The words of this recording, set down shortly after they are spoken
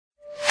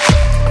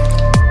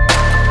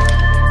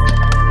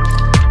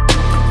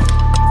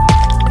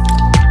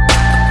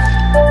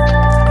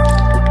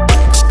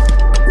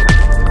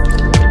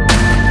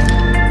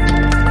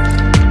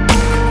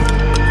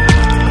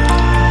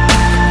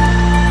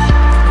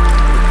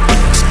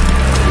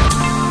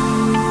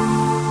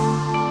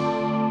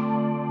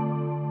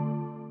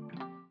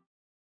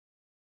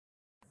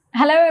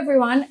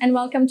everyone, and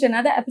welcome to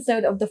another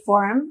episode of The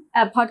Forum,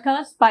 a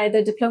podcast by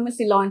the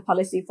Diplomacy, Law and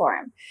Policy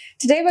Forum.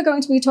 Today, we're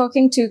going to be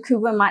talking to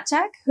Kuba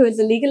Machak, who is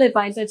a legal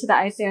advisor to the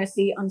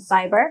ICRC on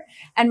cyber,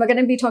 and we're going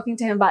to be talking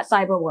to him about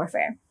cyber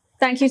warfare.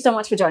 Thank you so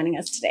much for joining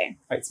us today.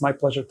 It's my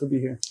pleasure to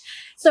be here.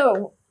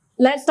 So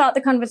let's start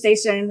the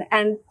conversation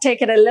and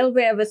take it a little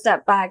bit of a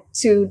step back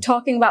to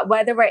talking about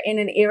whether we're in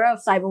an era of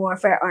cyber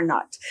warfare or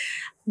not.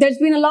 There's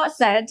been a lot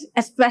said,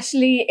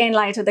 especially in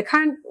light of the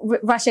current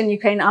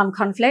Russian-Ukraine armed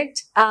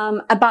conflict,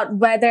 about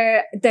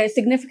whether the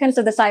significance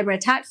of the cyber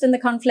attacks in the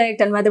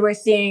conflict and whether we're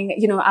seeing,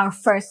 our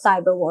first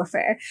cyber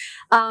warfare.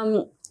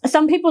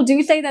 Some people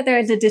do say that there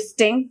is a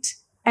distinct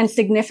and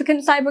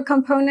significant cyber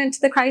component to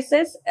the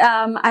crisis.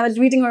 I was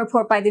reading a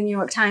report by the New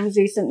York Times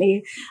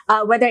recently,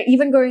 where they're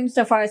even going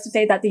so far as to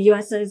say that the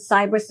US's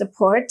cyber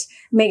support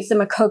makes them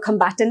a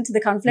co-combatant to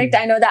the conflict.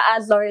 I know that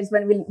as lawyers,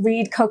 when we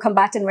read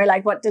co-combatant, we're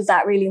like, what does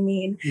that really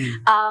mean?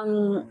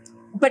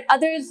 But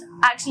others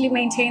actually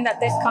maintain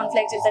that this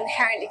conflict is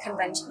inherently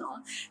conventional,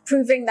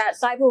 proving that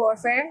cyber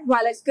warfare,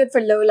 while it's good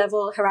for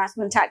low-level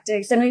harassment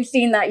tactics, and we've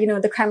seen that,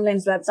 the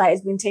Kremlin's website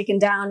has been taken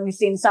down. We've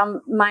seen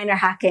some minor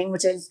hacking,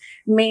 which is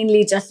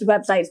mainly just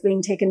websites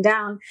being taken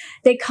down.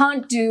 They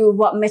can't do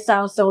what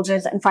missile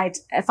soldiers and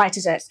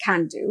fighter jets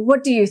can do.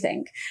 What do you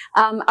think?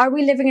 Are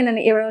we living in an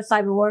era of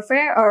cyber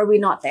warfare, or are we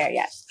not there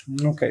yet?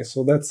 Okay,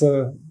 so that's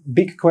a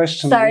big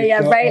question. Sorry,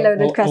 very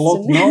loaded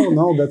question.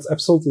 No, that's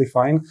absolutely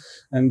fine.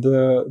 And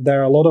there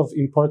are a lot of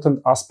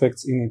important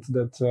aspects in it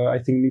that I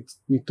think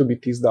need to be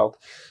teased out.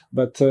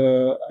 But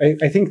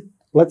I think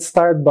let's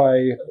start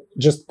by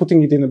just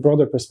putting it in a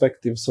broader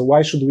perspective. So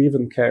why should we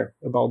even care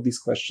about these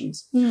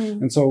questions?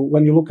 And so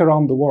when you look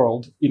around the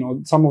world,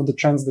 some of the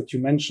trends that you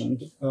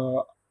mentioned,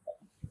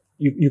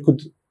 you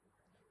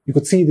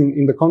could see it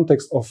in the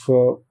context of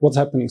what's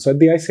happening. So at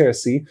the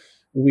ICRC,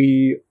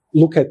 we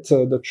look at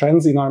the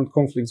trends in armed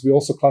conflicts. We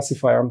also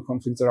classify armed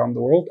conflicts around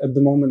the world. At the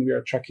moment, we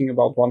are tracking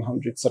about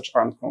 100 such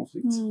armed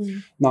conflicts.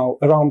 Now,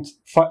 around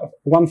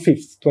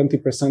 1/5,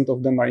 20%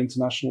 of them are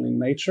international in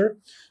nature.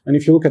 And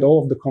if you look at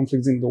all of the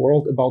conflicts in the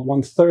world, about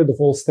 1/3 of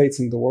all states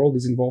in the world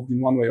is involved in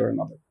one way or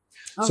another.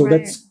 So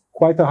that's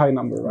quite a high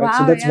number, right? Wow,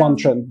 so that's one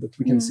trend that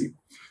we can see.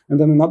 And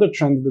then another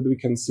trend that we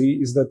can see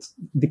is that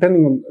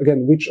depending on,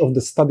 again, which of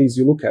the studies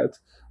you look at,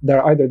 there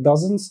are either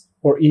dozens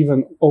or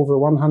even over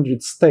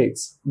 100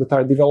 states that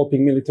are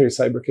developing military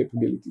cyber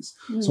capabilities.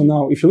 So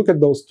now, if you look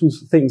at those two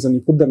things and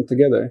you put them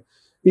together,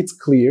 it's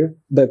clear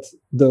that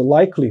the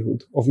likelihood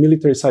of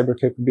military cyber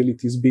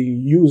capabilities being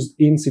used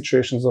in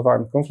situations of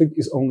armed conflict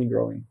is only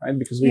growing, right?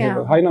 Because we have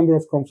a high number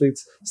of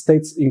conflicts,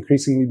 states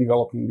increasingly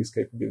developing these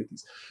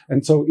capabilities.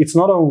 And so it's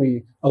not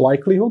only a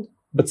likelihood,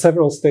 but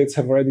several states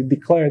have already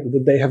declared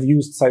that they have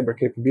used cyber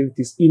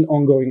capabilities in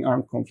ongoing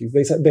armed conflicts.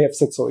 They have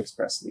said so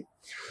expressly.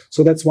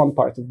 So that's one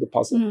part of the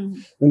puzzle.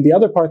 Then the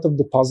other part of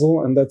the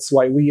puzzle, and that's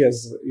why we as,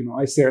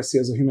 ICRC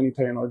as a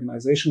humanitarian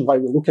organization, why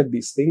we look at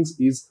these things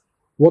is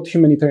what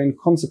humanitarian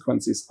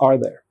consequences are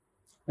there?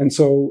 And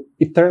so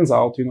it turns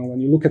out, when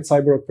you look at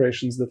cyber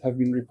operations that have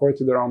been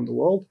reported around the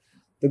world,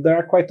 that there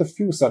are quite a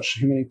few such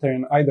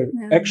humanitarian, either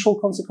actual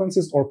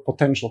consequences or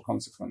potential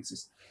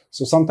consequences.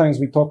 So sometimes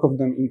we talk of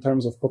them in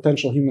terms of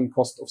potential human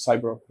cost of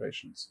cyber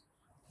operations.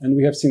 And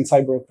we have seen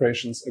cyber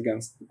operations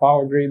against the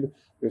power grid.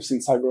 We've seen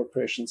cyber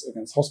operations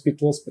against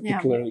hospitals,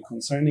 particularly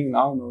concerning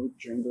now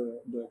during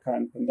the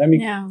current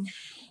pandemic.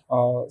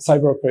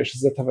 Cyber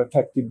operations that have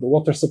affected the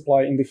water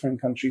supply in different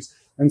countries.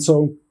 And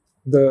so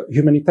the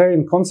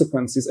humanitarian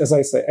consequences, as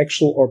I say,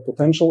 actual or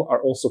potential,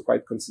 are also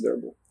quite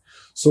considerable.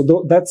 So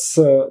that's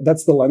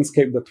the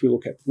landscape that we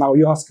look at. Now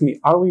you ask me,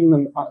 are we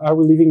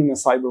living in a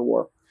cyber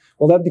war?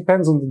 Well, that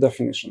depends on the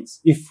definitions.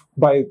 If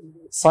by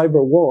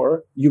cyber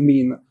war you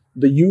mean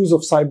the use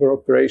of cyber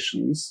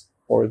operations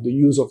or the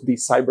use of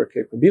these cyber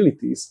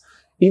capabilities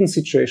in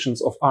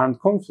situations of armed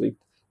conflict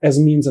as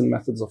means and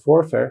methods of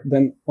warfare,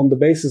 then on the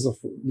basis of,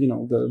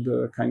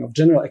 the kind of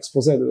general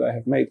expose that I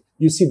have made,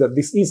 you see that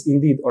this is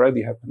indeed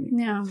already happening.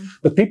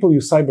 But people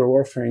use cyber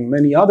warfare in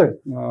many other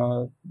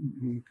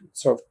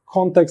sort of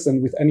contexts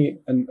and with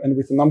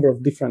a number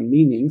of different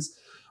meanings,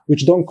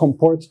 which don't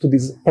comport to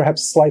this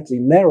perhaps slightly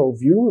narrow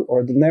view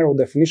or the narrow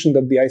definition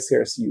that the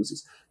ICRC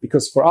uses.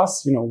 Because for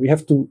us, we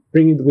have to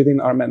bring it within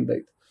our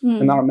mandate.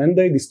 And our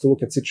mandate is to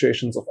look at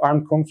situations of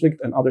armed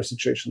conflict and other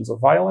situations of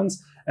violence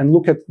and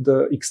look at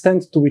the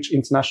extent to which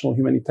international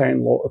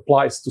humanitarian law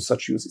applies to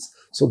such uses.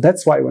 So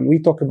that's why when we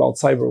talk about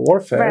cyber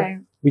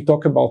warfare, we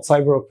talk about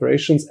cyber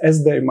operations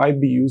as they might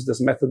be used as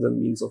method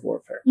and means of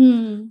warfare.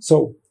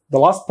 So the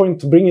last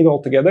point to bring it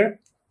all together,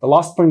 the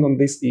last point on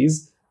this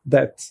is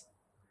that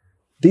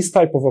this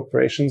type of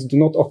operations do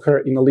not occur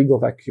in a legal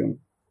vacuum,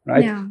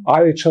 right?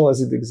 IHL as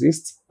it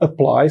exists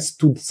applies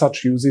to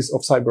such uses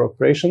of cyber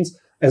operations,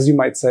 as you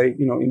might say,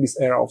 in this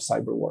era of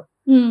cyber war.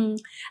 And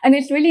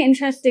it's really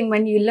interesting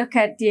when you look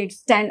at the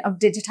extent of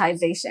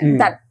digitization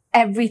that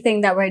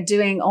everything that we're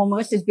doing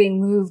almost is being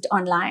moved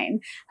online.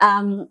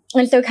 And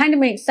so it kind of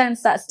makes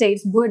sense that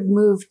states would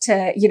move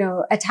to,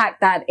 attack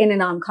that in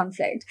an armed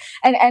conflict.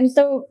 And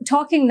so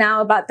talking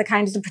now about the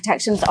kinds of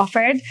protections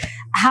offered,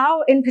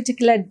 how in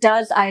particular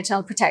does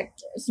IHL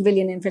protect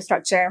civilian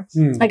infrastructure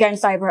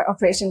against cyber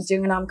operations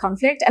during an armed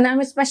conflict? And I'm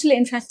especially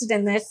interested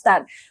in this,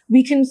 that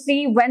we can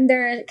see when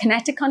there are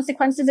kinetic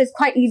consequences, it's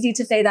quite easy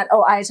to say that,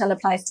 oh, IHL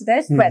applies to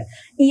this. But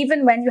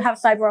even when you have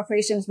cyber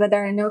operations where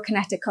there are no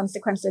kinetic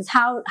consequences,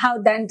 how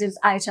then does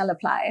IHL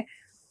apply?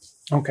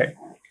 Okay.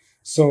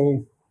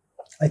 So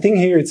I think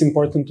here it's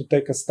important to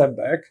take a step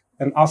back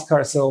and ask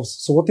ourselves,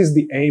 so what is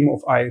the aim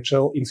of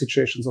IHL in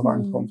situations of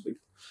armed conflict?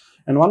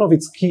 And one of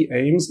its key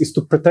aims is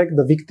to protect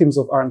the victims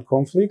of armed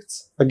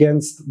conflicts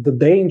against the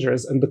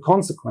dangers and the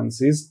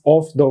consequences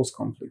of those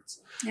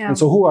conflicts. Yeah. And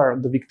so who are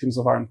the victims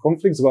of armed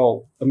conflicts?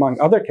 Well, among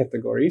other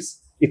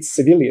categories, it's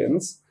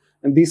civilians.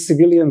 And these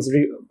civilians,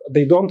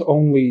 they don't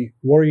only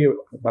worry,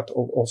 but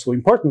also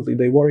importantly,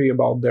 they worry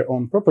about their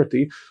own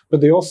property, but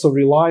they also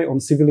rely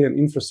on civilian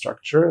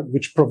infrastructure,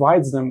 which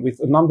provides them with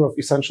a number of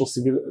essential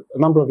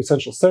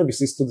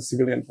services to the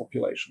civilian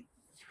population.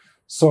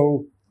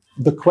 So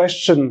the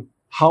question,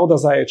 how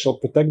does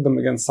IHL protect them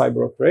against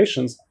cyber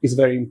operations, is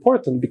very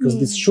important, because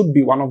this should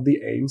be one of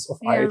the aims of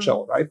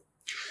IHL, right?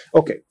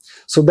 Okay.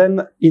 So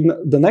then in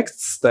the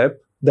next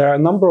step, there are a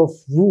number of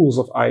rules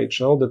of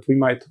IHL that we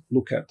might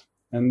look at.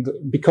 And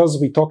because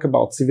we talk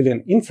about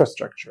civilian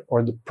infrastructure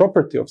or the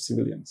property of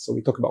civilians, so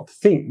we talk about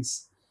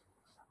things,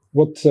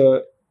 what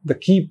the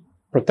key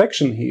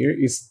protection here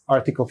is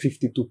Article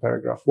 52,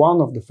 paragraph 1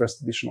 of the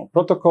first additional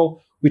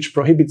protocol, which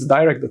prohibits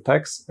direct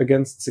attacks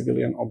against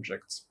civilian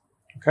objects.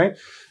 Okay?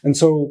 And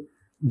so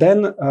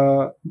then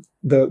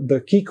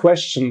the key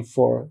question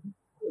for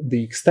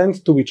the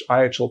extent to which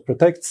IHL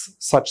protects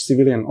such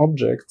civilian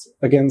objects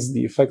against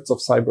the effects of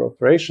cyber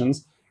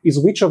operations is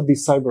which of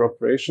these cyber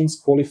operations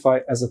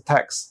qualify as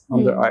attacks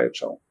under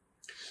IHL.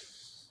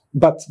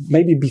 But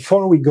maybe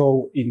before we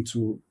go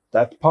into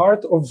that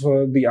part of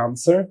the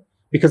answer,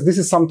 because this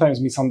is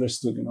sometimes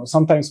misunderstood,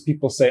 sometimes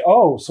people say,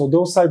 oh, so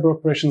those cyber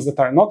operations that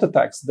are not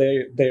attacks,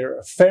 they're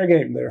a fair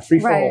game, they're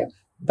free for all.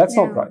 That's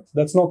not right.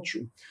 That's not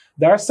true.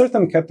 There are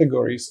certain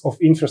categories of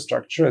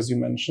infrastructure, as you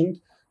mentioned,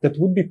 that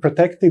would be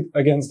protected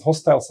against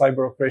hostile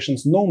cyber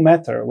operations, no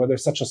matter whether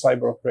such a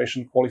cyber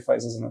operation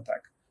qualifies as an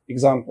attack.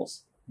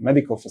 Examples: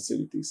 medical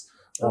facilities,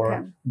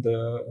 or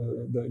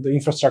the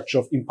infrastructure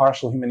of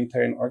impartial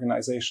humanitarian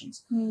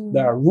organizations.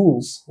 There are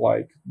rules,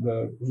 like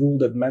the rule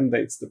that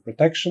mandates the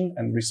protection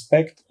and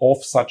respect of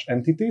such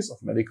entities, of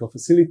medical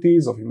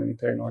facilities, of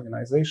humanitarian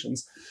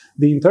organizations,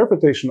 the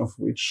interpretation of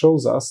which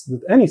shows us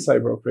that any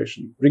cyber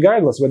operation,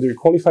 regardless whether it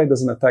qualified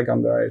as an attack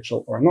under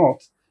IHL or not,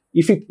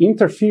 if it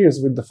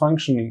interferes with the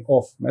functioning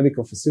of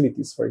medical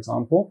facilities, for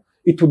example,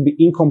 it would be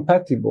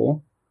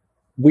incompatible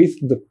with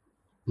the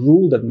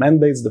rule that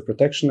mandates the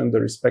protection and the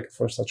respect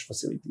for such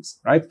facilities,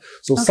 right?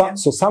 So,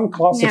 some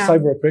class of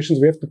cyber operations,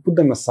 we have to put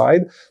them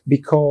aside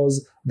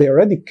because they're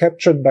already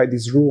captured by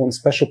this rule on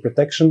special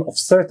protection of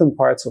certain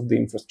parts of the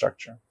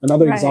infrastructure.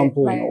 Another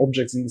example,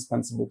 objects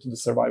indispensable to the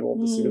survival of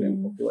the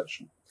civilian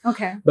population.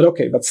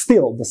 But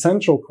still, the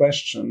central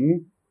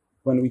question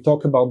when we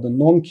talk about the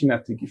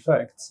non-kinetic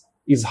effects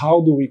is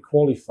how do we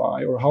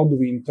qualify or how do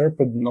we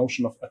interpret the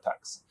notion of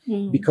attacks?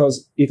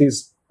 Because it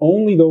is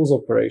only those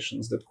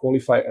operations that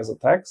qualify as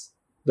attacks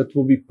that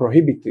will be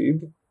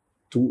prohibited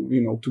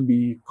to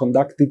be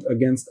conducted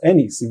against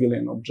any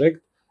civilian object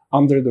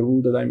under the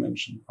rule that I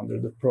mentioned, under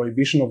the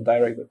prohibition of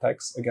direct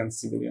attacks against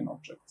civilian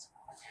objects.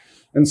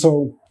 And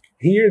so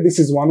here, this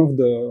is one of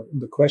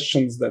the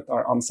questions that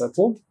are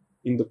unsettled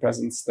in the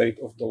present state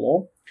of the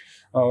law.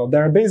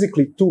 There are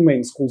basically two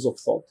main schools of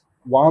thought.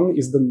 One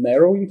is the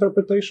narrow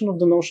interpretation of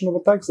the notion of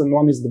attacks, and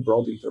one is the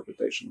broad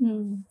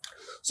interpretation.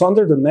 So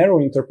under the narrow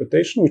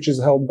interpretation, which is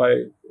held by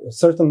a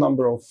certain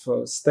number of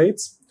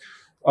states,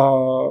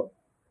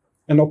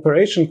 an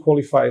operation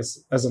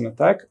qualifies as an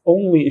attack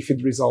only if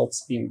it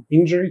results in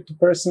injury to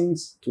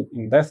persons,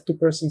 in death to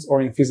persons,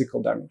 or in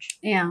physical damage.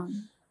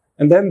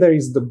 And then there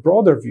is the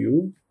broader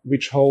view,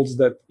 which holds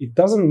that it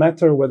doesn't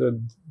matter whether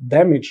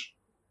damage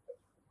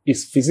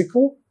is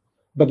physical,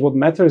 but what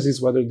matters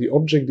is whether the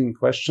object in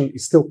question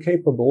is still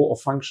capable of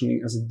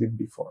functioning as it did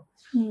before.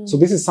 So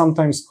this is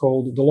sometimes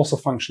called the loss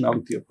of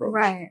functionality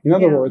approach. In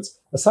other words,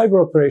 a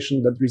cyber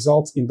operation that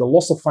results in the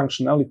loss of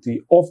functionality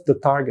of the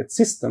target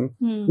system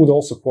would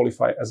also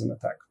qualify as an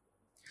attack.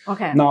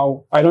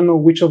 Now, I don't know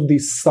which of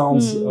these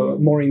sounds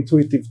more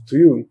intuitive to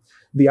you.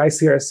 The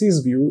ICRC's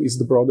view is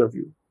the broader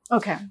view.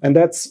 And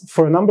that's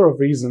for a number of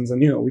reasons.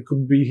 And, we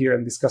could be here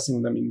and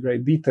discussing them in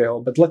great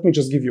detail, but let me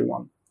just give you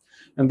one.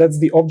 And that's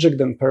the object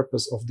and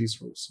purpose of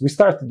these rules. We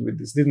started with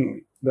this, didn't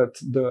we? That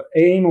the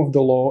aim of the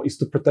law is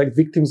to protect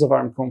victims of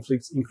armed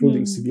conflicts,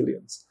 including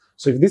civilians.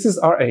 So if this is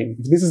our aim,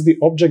 if this is the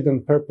object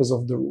and purpose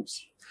of the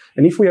rules,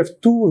 and if we have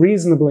two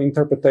reasonable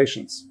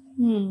interpretations,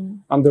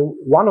 under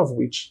one of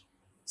which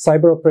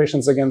cyber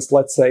operations against,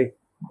 let's say,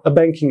 a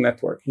banking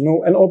network,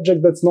 an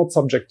object that's not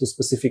subject to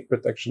specific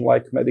protection,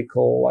 like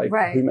medical, like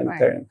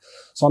humanitarian.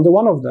 Right. So under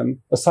one of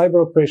them, a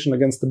cyber operation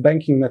against the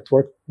banking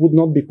network would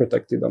not be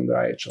protected under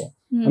IHL.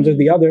 Under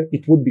the other,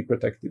 it would be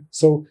protected.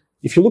 So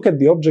if you look at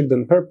the object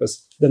and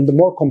purpose, then the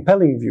more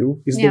compelling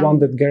view is the one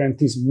that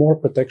guarantees more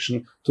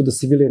protection to the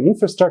civilian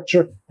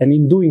infrastructure, and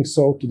in doing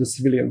so, to the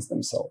civilians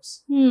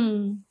themselves.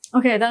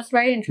 Okay, that's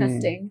very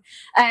interesting.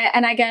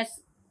 And I guess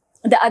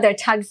the other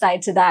tag side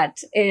to that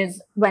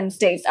is when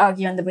states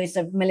argue on the basis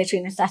of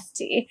military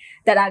necessity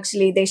that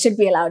actually they should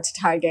be allowed to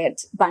target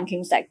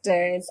banking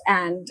sectors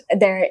and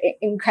they're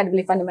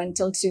incredibly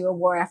fundamental to a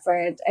war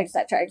effort, et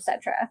cetera, et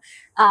cetera.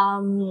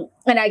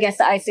 And I guess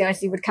the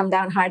ICRC would come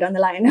down hard on the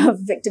line of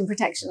victim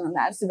protection on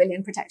that,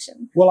 civilian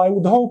protection. Well, I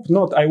would hope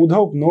not. I would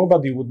hope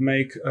nobody would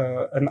make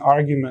an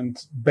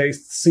argument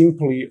based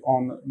simply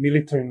on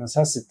military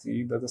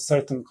necessity that a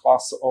certain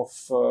class of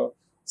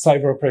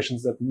cyber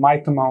operations that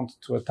might amount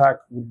to attack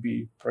would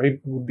be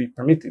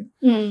permitted.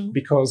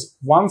 Because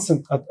once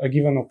a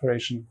given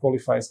operation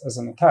qualifies as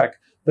an attack,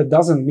 that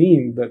doesn't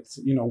mean that,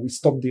 we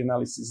stop the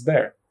analysis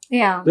there.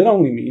 Yeah. That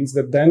only means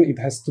that then it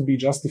has to be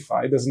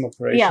justified as an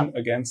operation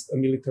against a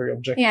military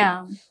objective.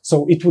 Yeah.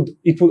 So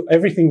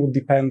everything would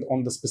depend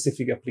on the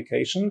specific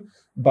application,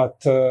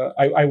 but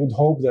I would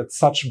hope that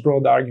such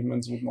broad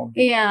arguments would not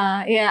be.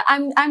 Yeah.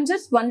 I'm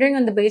just wondering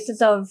on the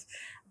basis of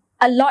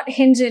a lot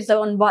hinges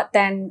on what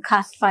then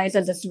classifies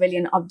as a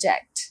civilian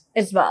object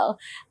as well.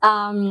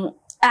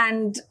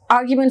 And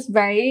arguments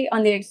vary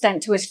on the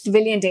extent to which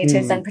civilian data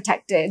is then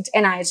protected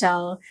in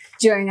IHL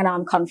during an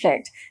armed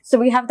conflict. So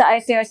we have the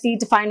ICRC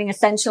defining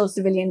essential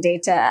civilian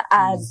data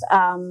as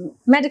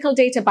medical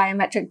data,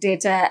 biometric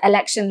data,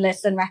 election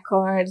lists and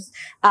records,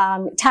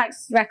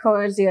 tax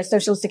records, your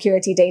social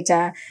security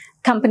data,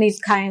 companies'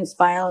 clients'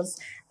 files.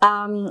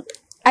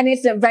 And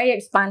it's a very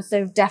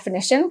expansive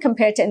definition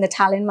compared to in the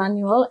Tallinn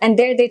manual. And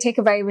there they take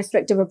a very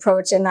restrictive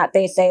approach in that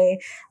they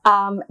say,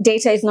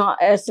 data is not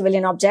a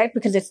civilian object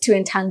because it's too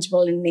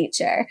intangible in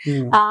nature.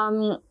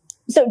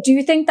 So do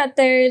you think that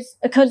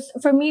because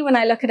for me, when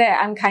I look at it,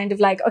 I'm kind of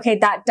like, okay,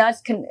 that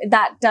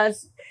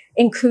does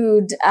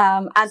include,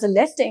 as a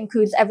list, it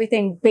includes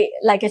everything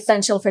like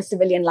essential for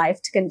civilian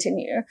life to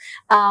continue.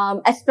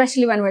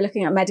 Especially when we're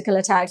looking at medical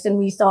attacks, and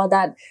we saw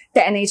that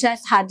the NHS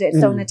had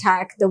its own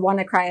attack, the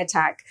WannaCry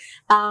attack.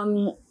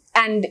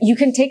 And you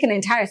can take an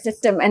entire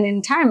system, an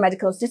entire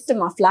medical system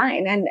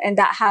offline, and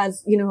that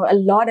has, a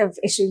lot of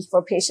issues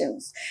for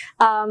patients.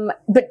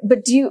 But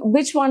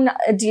which one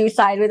do you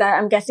side with?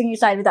 I'm guessing you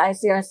side with the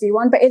ICRC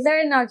one, but is there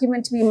an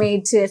argument to be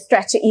made to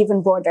stretch an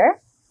even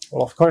border?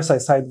 Well, of course, I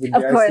side with the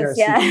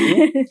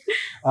ICRC view.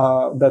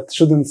 That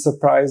shouldn't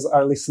surprise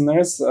our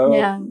listeners.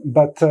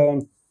 But,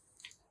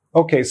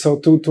 okay, so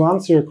to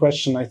answer your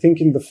question, I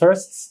think in the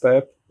first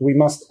step, we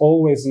must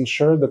always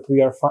ensure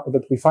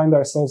that we find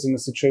ourselves in a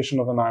situation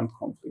of an armed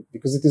conflict,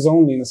 because it is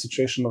only in a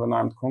situation of an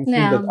armed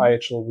conflict that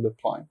IHL would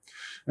apply.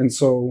 And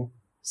so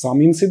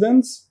some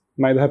incidents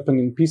might happen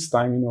in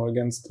peacetime,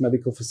 against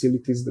medical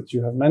facilities that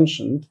you have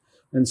mentioned.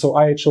 And so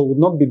IHL would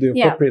not be the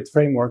appropriate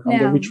framework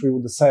under which we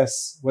would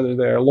assess whether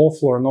they are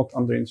lawful or not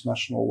under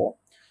international law.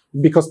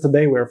 Because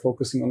today we're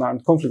focusing on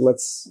armed conflict,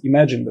 let's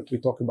imagine that we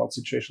talk about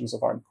situations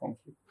of armed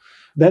conflict.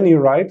 Then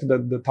you're right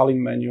that the Tallinn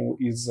manual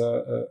is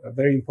a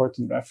very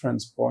important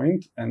reference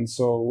point. And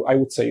so I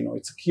would say,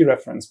 it's a key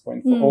reference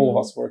point for all of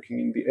us working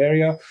in the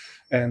area.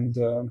 And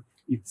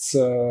it's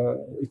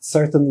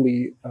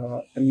certainly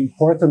an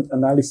important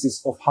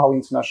analysis of how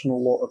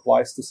international law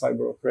applies to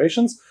cyber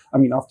operations. I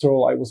mean, after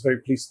all, I was very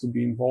pleased to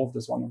be involved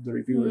as one of the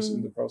reviewers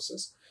in the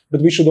process. But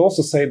we should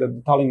also say that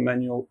the Tallinn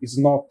manual is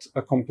not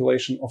a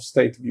compilation of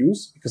state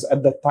views, because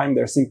at that time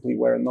there simply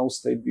were no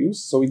state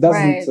views. So it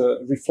doesn't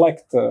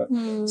reflect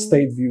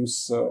state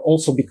views,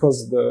 also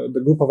because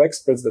the group of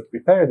experts that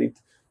prepared it,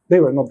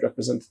 they were not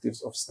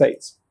representatives of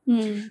states.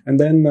 And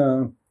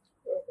then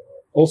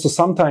also,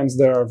 sometimes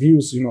there are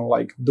views,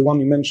 like the one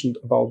you mentioned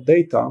about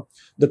data,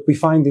 that we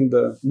find in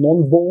the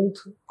non-bold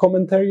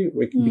commentary,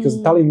 because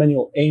the Tallinn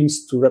manual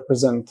aims to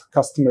represent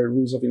customary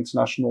rules of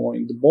international law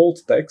in the bold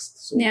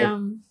text. So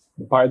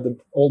the part that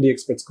all the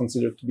experts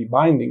consider to be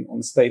binding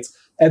on states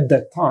at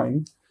that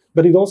time.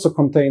 But it also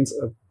contains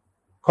a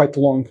quite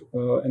long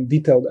and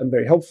detailed and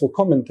very helpful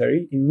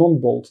commentary in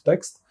non-bold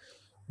text,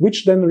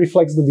 which then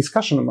reflects the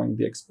discussion among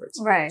the experts.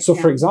 So,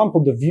 for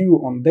example, the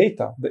view on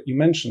data that you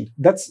mentioned,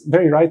 that's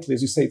very rightly,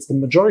 as you say, it's the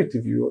majority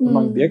view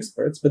among the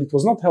experts, but it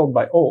was not held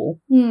by all.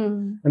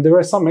 And there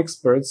were some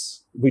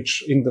experts,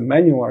 which in the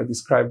manual are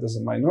described as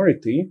a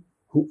minority,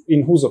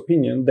 in whose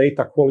opinion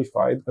data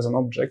qualified as an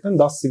object, and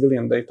thus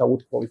civilian data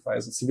would qualify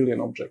as a civilian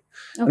object.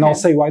 And I'll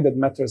say why that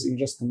matters in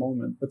just a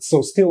moment. But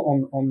so still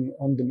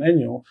on the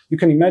manual, you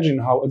can imagine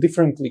how a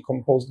differently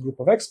composed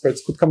group of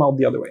experts could come out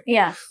the other way.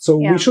 So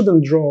we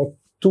shouldn't draw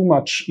too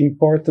much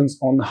importance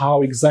on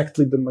how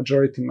exactly the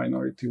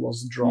majority-minority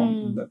was drawn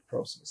in that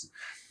process.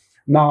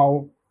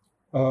 Now,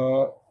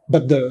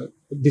 but the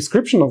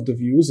description of the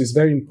views is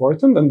very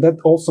important, and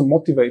that also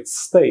motivates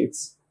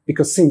states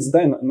because since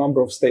then, a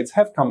number of states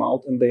have come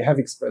out and they have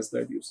expressed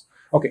their views.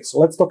 Okay, so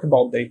let's talk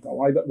about data.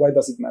 Why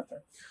does it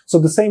matter? So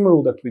the same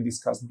rule that we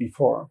discussed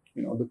before,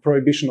 the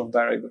prohibition of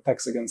direct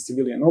attacks against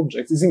civilian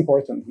objects is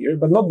important here,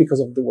 but not because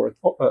of the word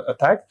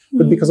attack,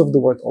 but because of the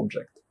word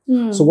object.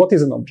 So what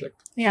is an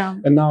object? Yeah.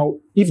 And now,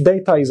 if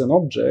data is an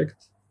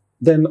object,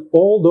 then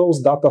all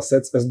those data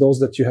sets as those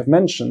that you have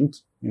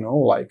mentioned,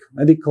 like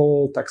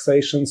medical,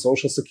 taxation,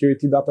 social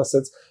security data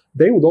sets,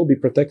 they would all be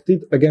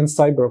protected against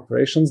cyber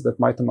operations that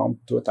might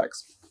amount to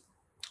attacks.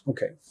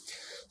 Okay.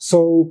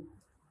 So,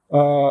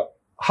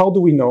 how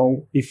do we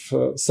know if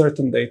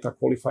certain data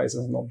qualifies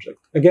as an object?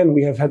 Again,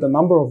 we have had a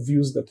number of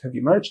views that have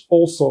emerged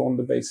also on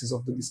the basis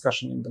of the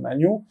discussion in the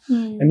manual.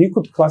 And you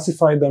could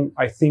classify them,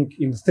 I think,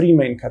 in three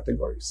main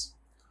categories.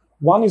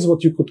 One is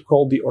what you could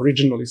call the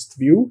originalist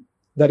view.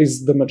 That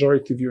is the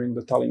majority view in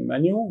the Tallinn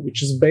manual,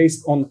 which is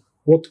based on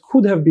what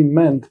could have been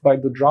meant by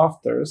the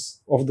drafters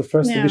of the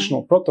first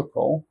additional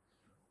protocol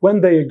when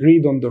they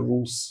agreed on the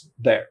rules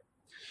there.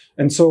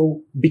 And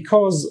so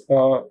because,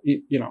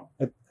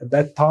 at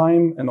that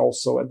time and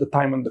also at the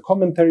time when the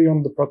commentary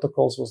on the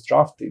protocols was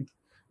drafted,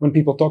 when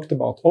people talked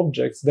about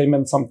objects, they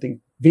meant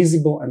something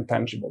visible and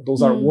tangible.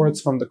 Those are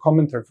words from the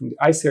commentary, from the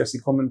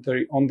ICRC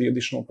commentary on the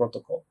additional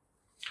protocol.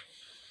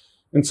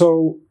 And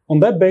so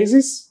on that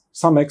basis,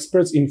 some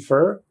experts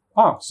infer,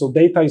 so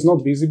data is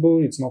not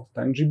visible, it's not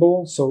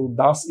tangible, so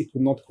thus it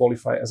would not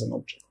qualify as an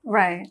object.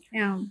 Right,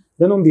 yeah.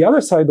 Then on the other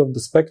side of the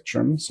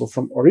spectrum, so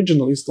from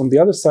originalist, on the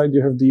other side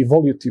you have the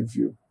evolutive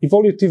view.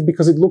 Evolutive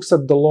because it looks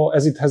at the law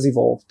as it has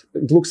evolved.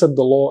 It looks at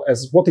the law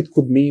as what it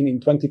could mean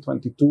in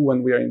 2022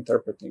 when we are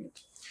interpreting it.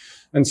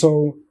 And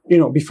so,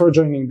 before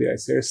joining the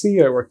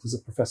ICRC, I worked as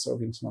a professor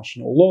of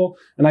international law,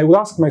 and I would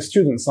ask my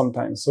students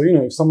sometimes, so,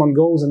 if someone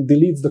goes and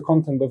deletes the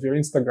content of your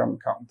Instagram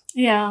account,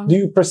 do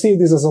you perceive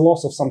this as a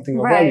loss of something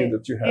of value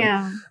that you have?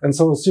 Yeah. And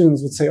so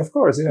students would say, of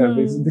course,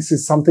 this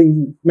is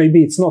something,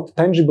 maybe it's not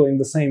tangible in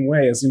the same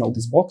way as,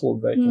 this bottle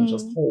that I can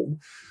just hold.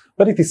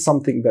 But it is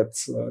something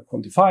that's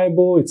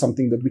quantifiable. It's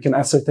something that we can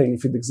ascertain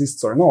if it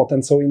exists or not.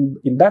 And so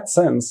in that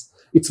sense,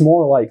 it's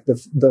more like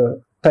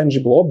the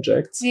tangible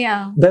objects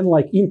than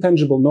like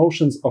intangible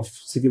notions of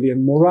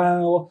civilian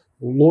morale,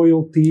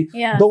 loyalty,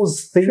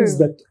 those things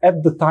that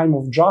at the time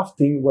of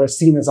drafting were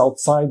seen as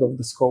outside of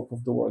the scope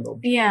of the word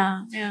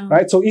object.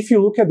 Right? So if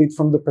you look at it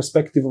from the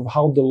perspective of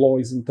how the law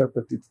is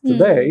interpreted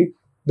today,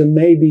 then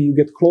maybe you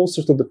get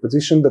closer to the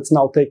position that's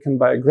now taken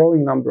by a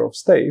growing number of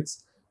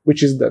states,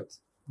 which is that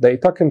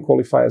data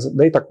qualifies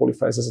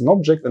as an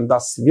object, and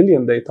thus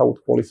civilian data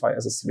would qualify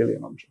as a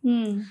civilian object.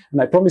 And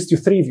I promised you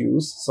three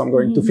views, so I'm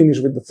going to finish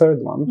with the third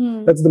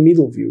one. That's the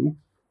middle view,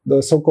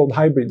 the so-called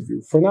hybrid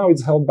view. For now,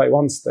 it's held by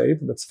one state,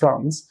 that's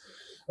France,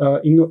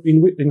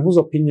 in whose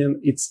opinion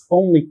it's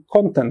only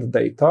content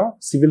data,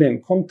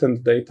 civilian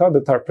content data,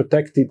 that are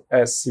protected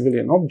as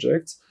civilian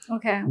objects,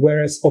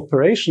 whereas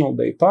operational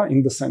data,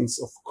 in the sense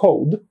of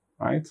code,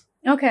 right,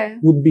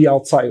 would be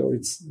outside, or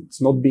it's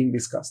not being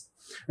discussed.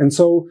 And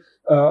so,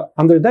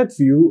 under that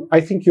view,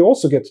 I think you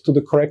also get to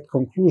the correct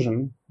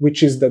conclusion,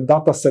 which is that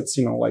data sets,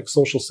 like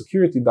social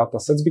security data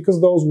sets, because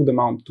those would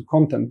amount to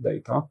content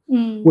data,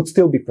 would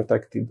still be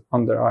protected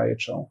under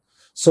IHL.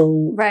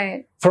 So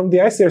from the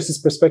ICRC's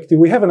perspective,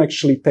 we haven't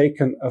actually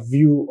taken a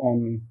view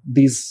on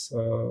these,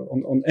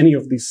 on any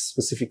of these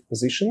specific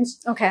positions.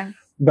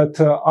 But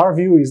our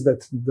view is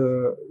that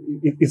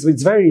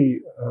it's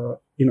very,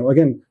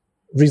 again,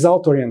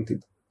 result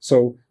oriented.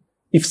 So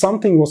if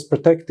something was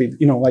protected,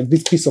 like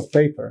this piece of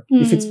paper,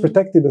 if it's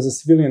protected as a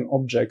civilian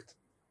object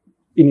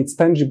in its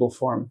tangible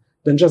form,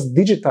 then just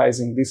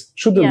digitizing this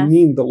shouldn't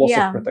mean the loss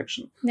of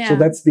protection. So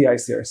that's the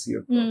ICRC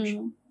approach.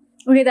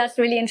 Okay, that's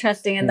really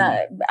interesting, and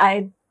that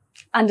I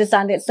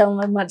understand it so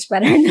much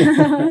better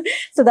now.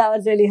 So that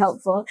was really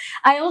helpful.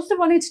 I also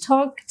wanted to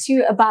talk to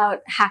you about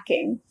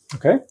hacking.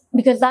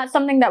 Because that's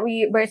something that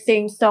we were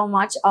seeing so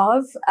much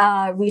of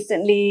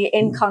recently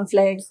in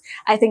conflicts.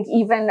 I think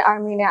even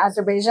Armenia,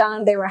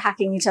 Azerbaijan, they were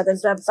hacking each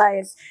other's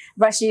websites.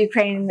 Russia,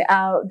 Ukraine,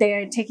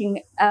 they're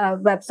taking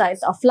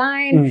websites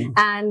offline,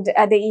 and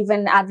they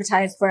even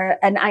advertised for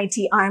an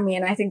IT army.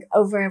 And I think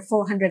over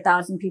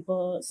 400,000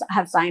 people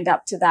have signed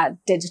up to that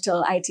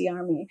digital IT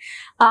army.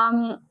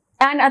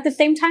 And at the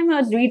same time,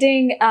 I was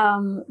reading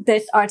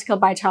this article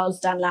by Charles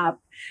Dunlap,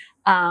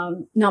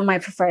 not my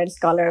preferred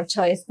scholar of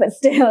choice, but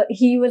still,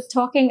 he was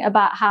talking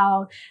about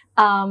how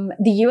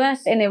the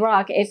US in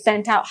Iraq, it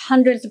sent out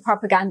hundreds of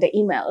propaganda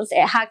emails.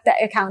 It hacked the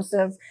accounts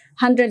of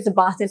hundreds of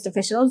Ba'athist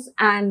officials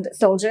and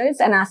soldiers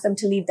and asked them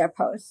to leave their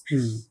posts.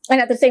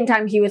 And at the same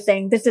time, he was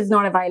saying, this is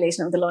not a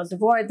violation of the laws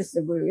of war. This is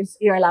a ruse.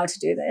 You're allowed to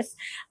do this.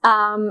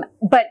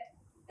 But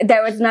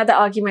there was another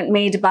argument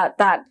made about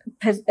that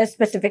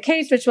specific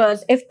case, which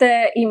was if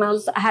the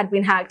emails had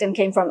been hacked and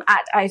came from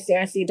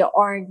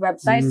 @icrc.org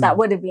websites, that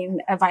would have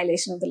been a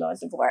violation of the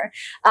laws of war.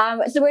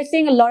 So we're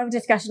seeing a lot of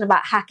discussion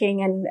about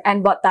hacking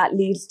and what that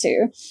leads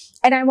to.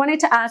 And I wanted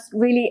to ask,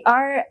 really,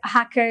 are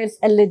hackers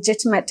a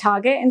legitimate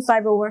target in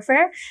cyber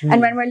warfare? And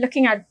when we're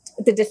looking at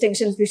the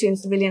distinctions between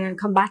civilian and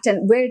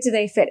combatant, where do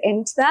they fit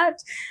into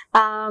that?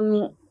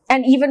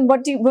 And even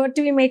what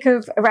do we make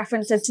of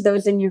references to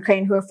those in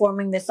Ukraine who are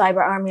forming the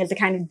cyber army as a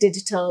kind of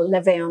digital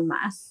levée en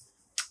masse?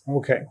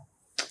 Okay.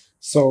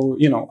 So,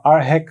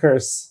 are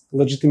hackers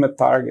legitimate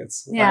targets?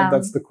 Right?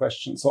 That's the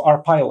question. So are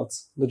pilots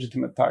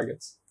legitimate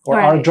targets? Or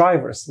are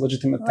drivers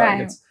legitimate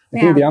targets? I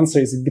think the answer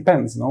is it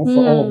depends,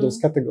 for all of those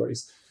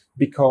categories.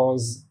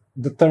 Because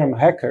the term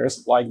hackers,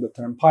 like the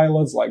term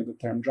pilots, like the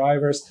term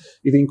drivers,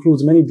 it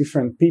includes many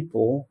different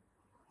people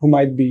who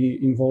might be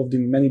involved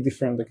in many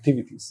different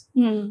activities.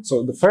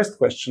 So the first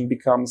question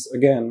becomes,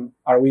 again,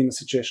 are we in a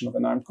situation of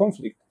an armed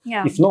conflict?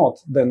 If not,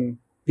 then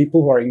people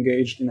who are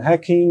engaged in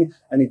hacking,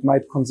 and it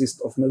might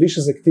consist of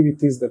malicious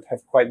activities that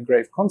have quite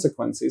grave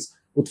consequences,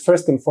 would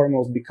first and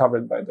foremost be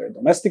covered by their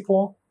domestic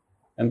law.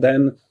 And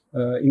then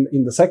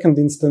in the second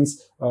instance,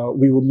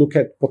 we would look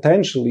at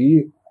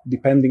potentially,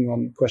 depending on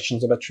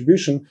questions of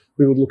attribution,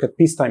 we would look at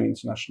peacetime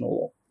international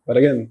law. But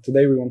again,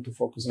 today we want to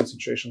focus on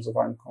situations of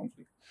armed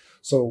conflict.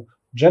 So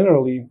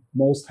generally,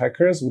 most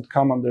hackers would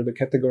come under the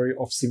category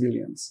of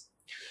civilians.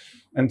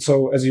 And so,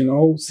 as you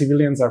know,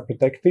 civilians are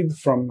protected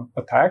from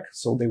attack,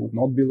 so they would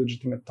not be a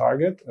legitimate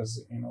target, as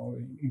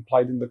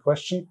implied in the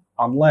question,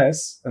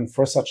 unless and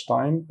for such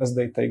time as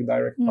they take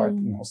direct part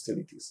in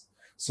hostilities.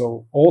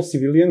 So all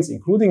civilians,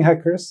 including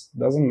hackers,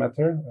 doesn't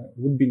matter,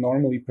 would be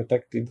normally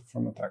protected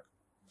from attack.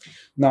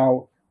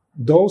 Now,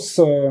 those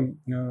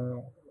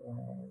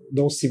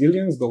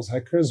civilians, those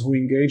hackers who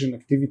engage in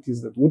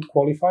activities that would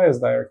qualify as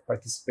direct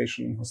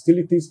participation in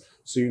hostilities,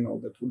 so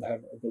that would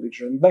have a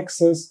belligerent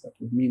nexus, that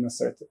would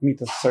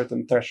meet a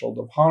certain threshold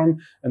of harm,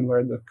 and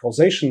where the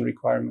causation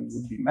requirement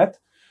would be met,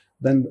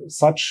 then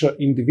such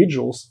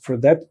individuals for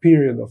that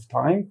period of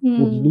time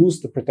would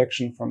lose the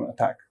protection from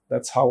attack.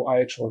 That's how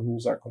IHL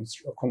rules are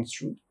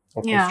construed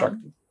or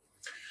constructed.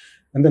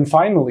 And then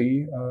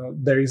finally,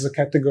 there is a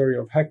category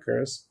of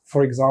hackers,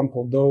 for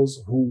example,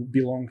 those who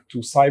belong to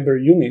cyber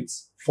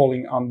units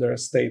falling under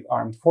state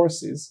armed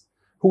forces,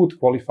 who would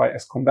qualify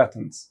as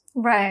combatants.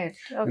 Right.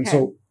 Okay. And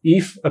so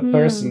if a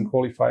person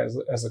qualifies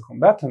as a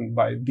combatant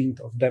by dint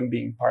of them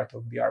being part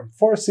of the armed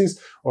forces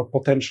or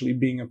potentially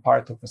being a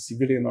part of a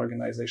civilian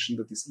organization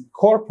that is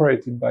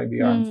incorporated by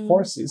the armed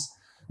forces,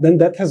 then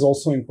that has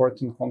also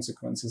important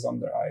consequences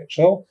under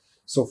IHL.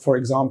 So, for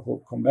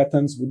example,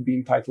 combatants would be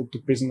entitled to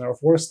prisoner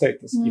of war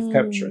status if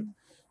captured.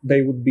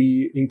 They would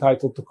be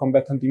entitled to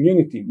combatant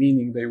immunity,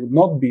 meaning they would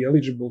not be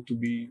eligible to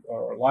be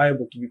or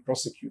liable to be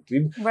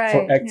prosecuted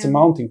for acts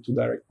amounting to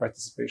direct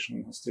participation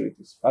in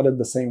hostilities. But at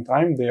the same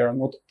time, they are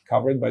not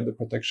covered by the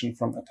protection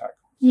from attack.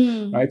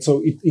 Right?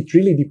 So it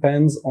really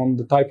depends on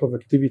the type of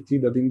activity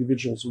that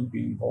individuals would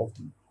be involved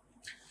in.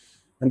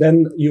 And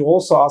then you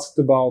also asked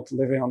about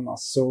levée en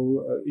masse. So,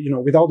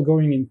 without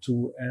going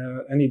into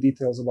any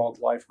details about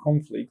live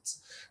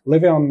conflicts,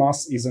 levée en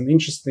masse is an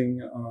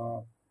interesting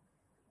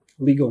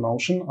legal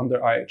notion under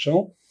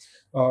IHL.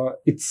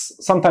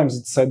 Sometimes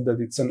it's said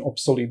that it's an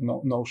obsolete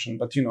notion,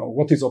 but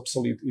what is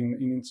obsolete in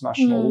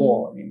international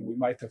law? I mean, we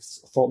might have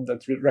thought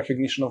that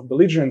recognition of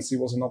belligerency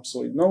was an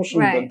obsolete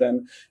notion, but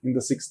then in the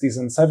 60s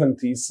and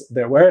 70s,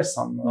 there were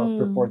some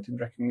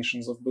purported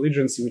recognitions of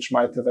belligerency, which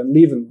might have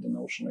enlivened the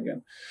notion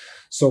again.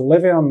 So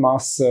levée en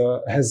masse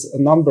has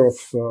a number of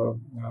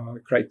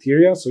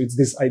criteria. So it's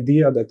this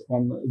idea that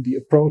on the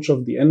approach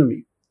of the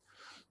enemy,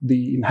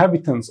 the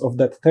inhabitants of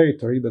that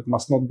territory that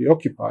must not be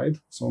occupied,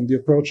 so on the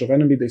approach of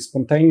enemy, they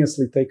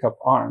spontaneously take up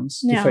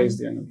arms to face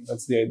the enemy.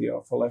 That's the idea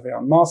of a levée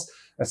en masse,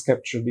 as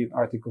captured in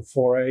Article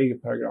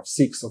 4A, paragraph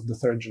 6 of the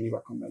Third Geneva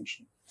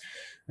Convention.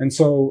 And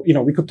so,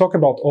 we could talk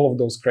about all of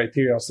those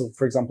criteria. So,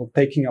 for example,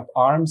 taking up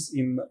arms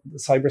in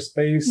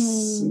cyberspace,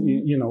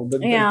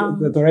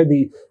 that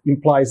already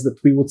implies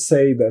that we would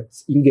say that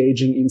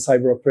engaging in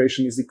cyber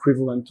operation is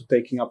equivalent to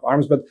taking up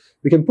arms. But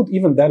we can put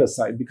even that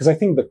aside, because I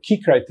think the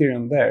key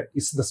criterion there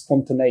is the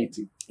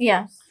spontaneity.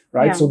 Yes.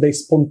 Right? Yeah. So they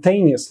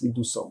spontaneously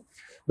do so.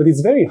 But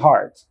it's very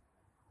hard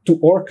to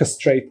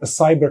orchestrate a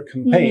cyber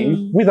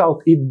campaign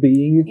without it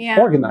being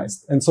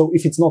organized. And so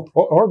if it's not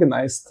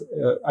organized,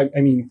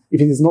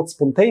 if it is not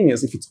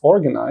spontaneous, if it's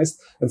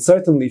organized, and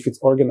certainly if it's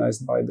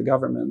organized by the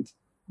government,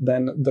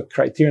 then the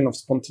criterion of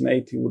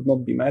spontaneity would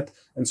not be met.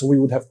 And so we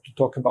would have to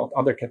talk about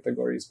other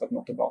categories, but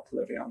not about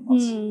levée en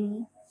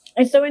masse.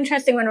 It's so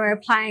interesting when we're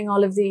applying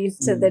all of these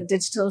to the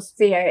digital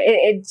sphere.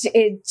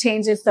 It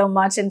changes so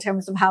much in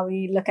terms of how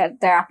we look at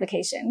their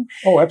application.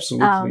 Oh,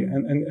 absolutely.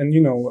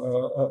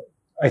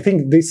 I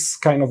think this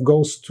kind of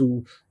goes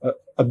to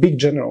a big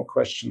general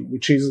question,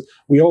 which is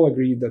we all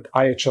agree that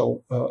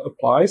IHL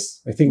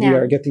applies. I think we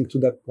are getting to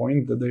that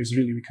point that there is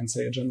really, we can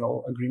say, a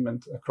general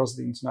agreement across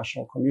the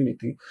international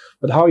community.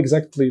 But how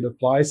exactly it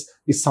applies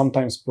is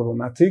sometimes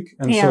problematic.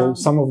 And so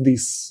some of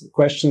these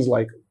questions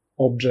like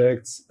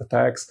objects,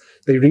 attacks,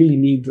 they really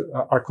need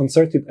our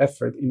concerted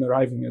effort in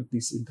arriving at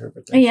these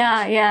interpretations.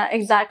 Yeah,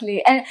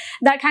 exactly. And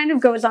that kind of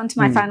goes on to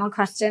my final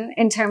question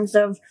in terms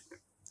of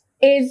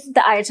is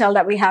the IHL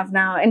that we have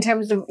now in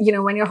terms of,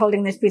 when you're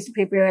holding this piece of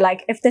paper, you're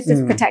like, if this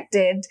is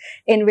protected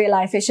in real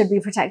life, it should be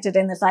protected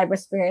in the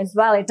cybersphere as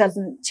well. It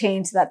doesn't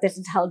change that this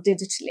is held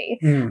digitally.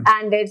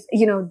 And it's,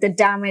 the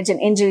damage and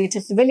injury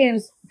to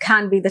civilians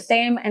can be the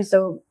same. And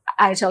so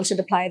IHL should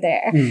apply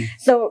there.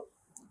 So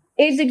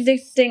is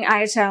existing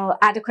IHL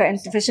adequate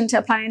and sufficient to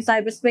apply in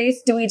cyberspace?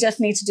 Do we just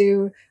need to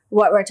do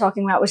what we're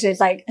talking about, which is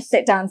like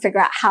sit down, figure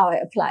out how it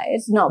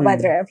applies, not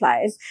whether it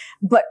applies?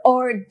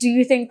 Or do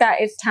you think that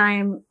it's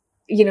time,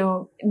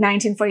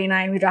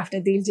 1949, we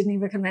drafted these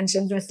Geneva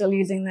Conventions, we're still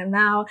using them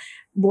now.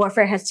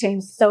 Warfare has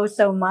changed so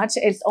much.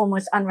 It's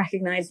almost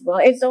unrecognizable.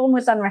 It's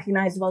almost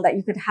unrecognizable that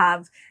you could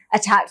have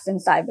attacks in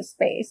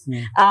cyberspace,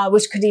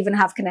 which could even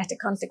have kinetic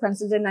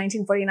consequences. In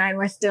 1949,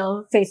 we're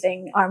still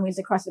facing armies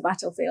across the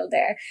battlefield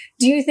there.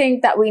 Do you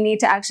think that we need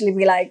to actually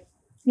be like,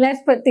 let's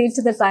put these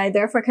to the side,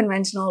 they're for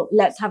conventional,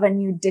 let's have a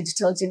new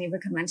digital Geneva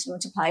Convention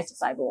which applies to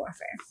cyber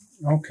warfare?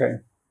 Okay.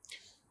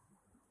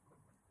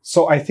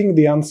 So I think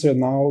the answer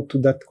now to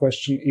that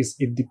question is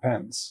it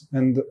depends.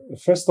 And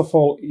first of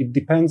all, it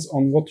depends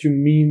on what you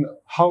mean,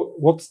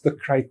 what's the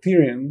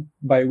criterion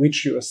by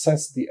which you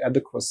assess the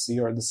adequacy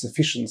or the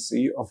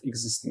sufficiency of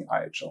existing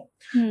IHL.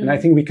 And I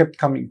think we kept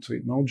coming to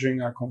it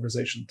during our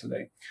conversation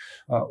today.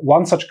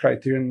 One such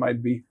criterion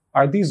might be,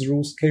 are these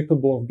rules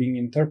capable of being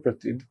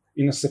interpreted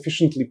in a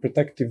sufficiently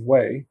protective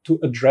way to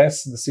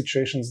address the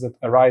situations that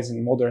arise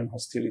in modern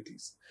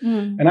hostilities?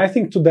 And I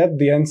think to that,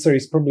 the answer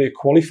is probably a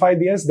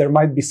qualified yes. There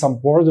might be some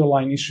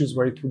borderline issues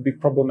where it would be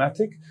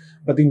problematic,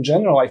 but in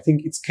general, I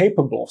think it's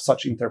capable of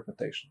such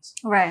interpretations.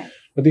 Right.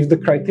 But if the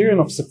criterion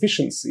of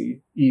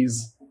sufficiency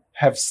is,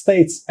 have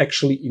states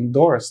actually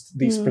endorsed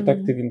these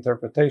protective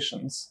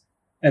interpretations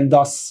and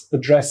thus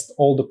addressed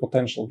all the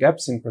potential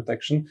gaps in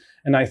protection?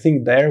 And I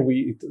think there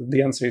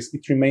the answer is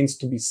it remains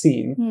to be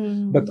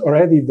seen. But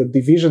already the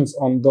divisions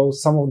on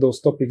some of those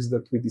topics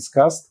that we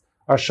discussed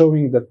are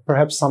showing that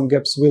perhaps some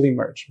gaps will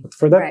emerge. But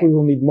for that, we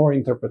will need more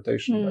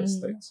interpretation by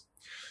states.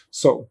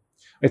 So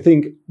I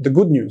think the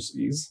good news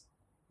is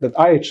that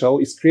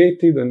IHL is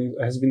created and it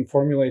has been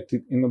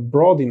formulated in a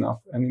broad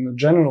enough and in a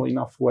general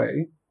enough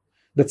way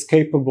that's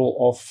capable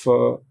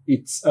of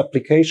its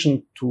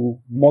application to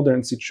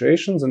modern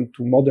situations and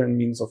to modern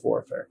means of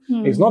warfare.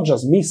 It's not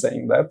just me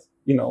saying that.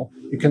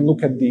 You can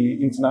look at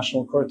the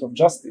International Court of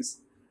Justice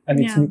and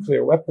its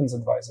nuclear weapons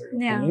advisory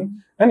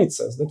opinion, and it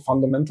says that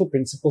fundamental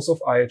principles of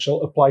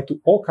IHL apply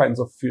to all kinds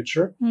of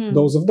future,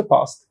 those of the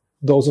past,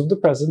 those of the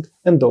present,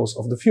 and those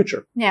of the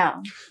future.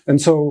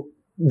 And so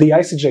the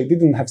ICJ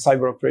didn't have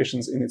cyber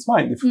operations in its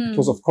mind. It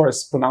was, of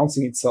course,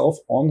 pronouncing itself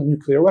on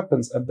nuclear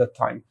weapons at that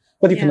time.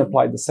 But it can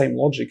apply the same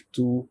logic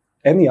to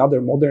any other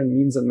modern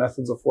means and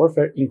methods of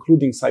warfare,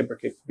 including cyber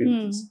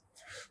capabilities.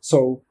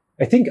 So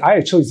I think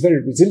IHL is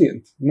very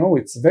resilient.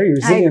 It's a very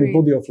resilient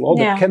body of law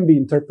that can be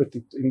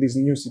interpreted in these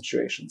new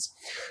situations.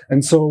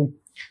 And so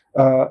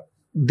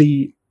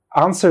the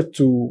answer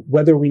to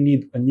whether we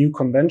need a new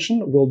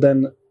convention will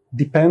then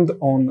depend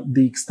on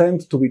the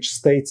extent to which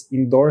states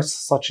endorse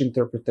such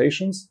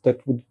interpretations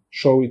that would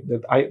show it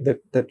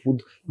that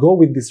would go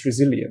with this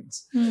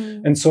resilience.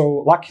 And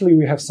so luckily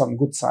we have some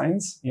good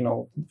signs,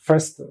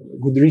 first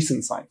good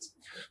recent signs.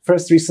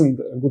 First recent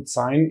good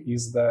sign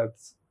is that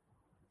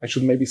I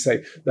should maybe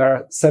say there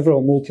are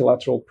several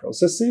multilateral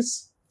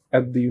processes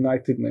at the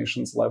United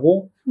Nations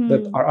level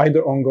that are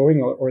either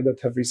ongoing or that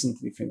have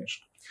recently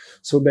finished.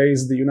 So there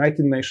is the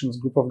United Nations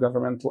group of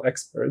governmental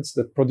experts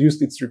that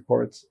produced its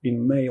report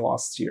in May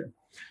last year.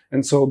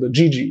 And so the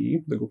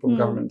GGE, the group of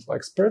governmental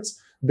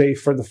experts, they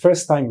for the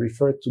first time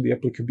referred to the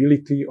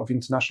applicability of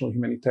international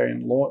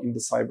humanitarian law in the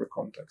cyber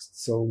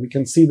context. So we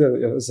can see that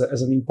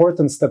as an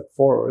important step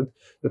forward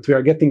that we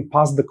are getting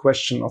past the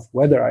question of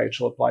whether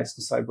IHL applies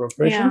to cyber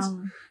operations.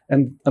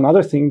 And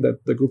another thing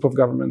that the group of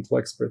governmental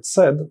experts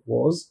said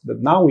was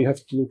that now we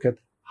have to look at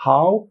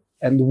how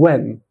and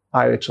when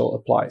IHL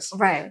applies.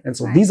 And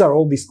so these are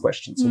all these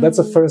questions. So that's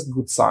a first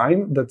good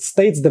sign that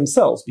states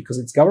themselves, because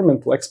it's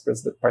governmental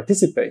experts that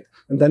participate,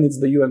 and then it's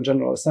the UN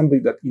General Assembly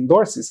that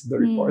endorses the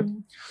report.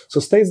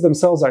 So states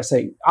themselves are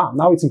saying,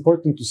 now it's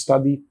important to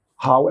study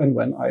how and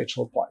when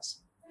IHL applies.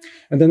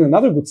 And then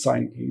another good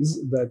sign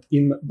is that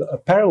in a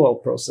parallel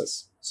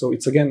process, so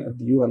it's again at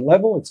the UN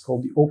level, it's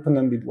called the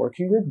Open-Ended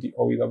Working Group, the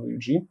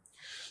OEWG.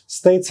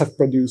 States have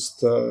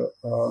produced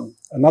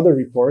another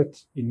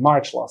report in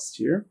March last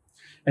year.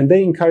 And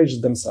they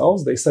encouraged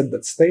themselves. They said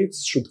that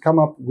states should come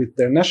up with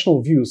their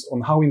national views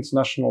on how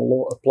international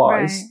law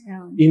applies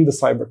in the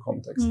cyber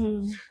context.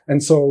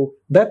 And so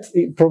that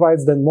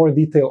provides then more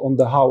detail on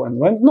the how and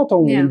when, not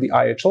only in the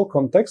IHL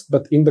context,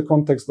 but in the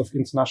context of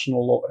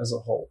international law as a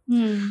whole.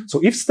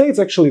 So if states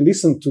actually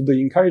listen to the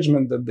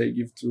encouragement that they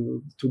give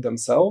to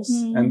themselves,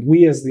 and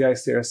we as the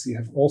ICRC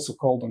have also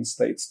called on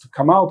states to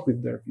come out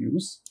with their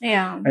views,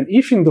 and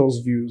if in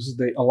those views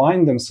they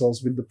align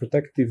themselves with the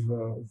protective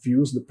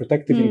views, the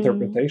protective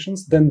interpretations,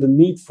 then the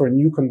need for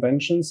new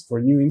conventions,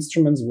 for new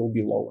instruments will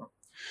be lower.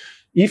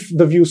 If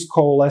the views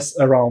coalesce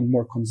around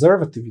more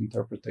conservative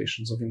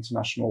interpretations of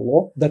international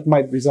law, that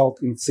might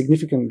result in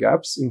significant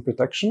gaps in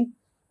protection.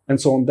 And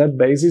so on that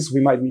basis,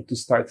 we might need to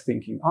start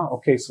thinking,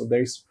 okay, so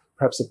there is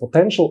perhaps a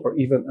potential or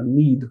even a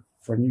need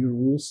for new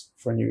rules,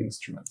 for new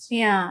instruments.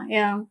 Yeah,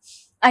 yeah.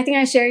 I think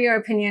I share your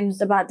opinions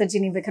about the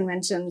Geneva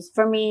Conventions.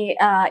 For me,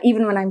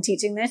 even when I'm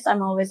teaching this,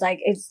 I'm always like,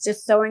 it's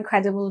just so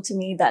incredible to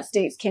me that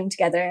states came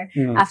together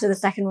after the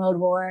Second World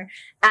War,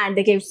 and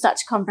they gave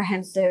such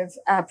comprehensive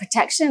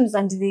protections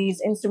under these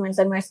instruments,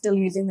 and we're still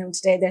using them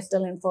today. They're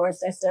still in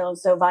force. They're still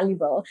so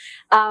valuable.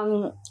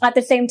 At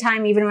the same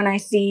time, even when I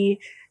see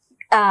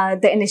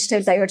the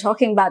initiatives that you're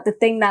talking about, the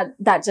thing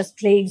that just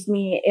plagues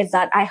me is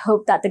that I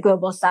hope that the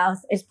Global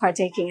South is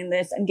partaking in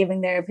this and giving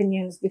their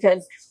opinions,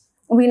 because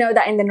we know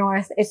that in the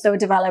North it's so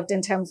developed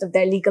in terms of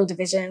their legal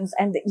divisions,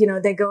 and, you know,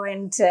 they go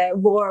into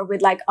war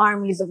with like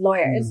armies of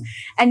lawyers,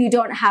 and you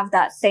don't have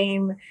that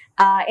same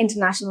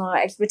international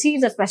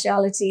expertise or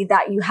speciality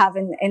that you have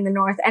in the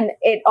North. And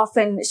it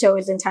often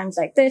shows in times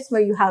like this,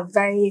 where you have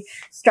very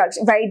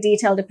structured, very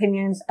detailed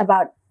opinions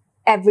about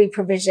every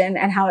provision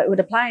and how it would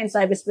apply in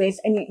cyberspace.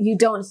 And you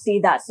don't see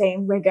that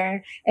same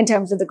rigor in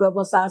terms of the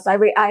Global South. So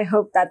I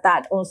hope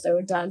that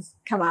also does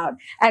come out.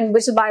 And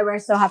which is why we're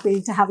so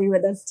happy to have you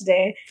with us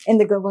today in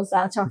the Global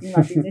South talking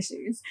about these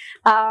issues.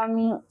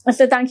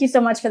 So thank you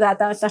so much for that.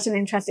 That was such an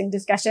interesting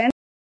discussion.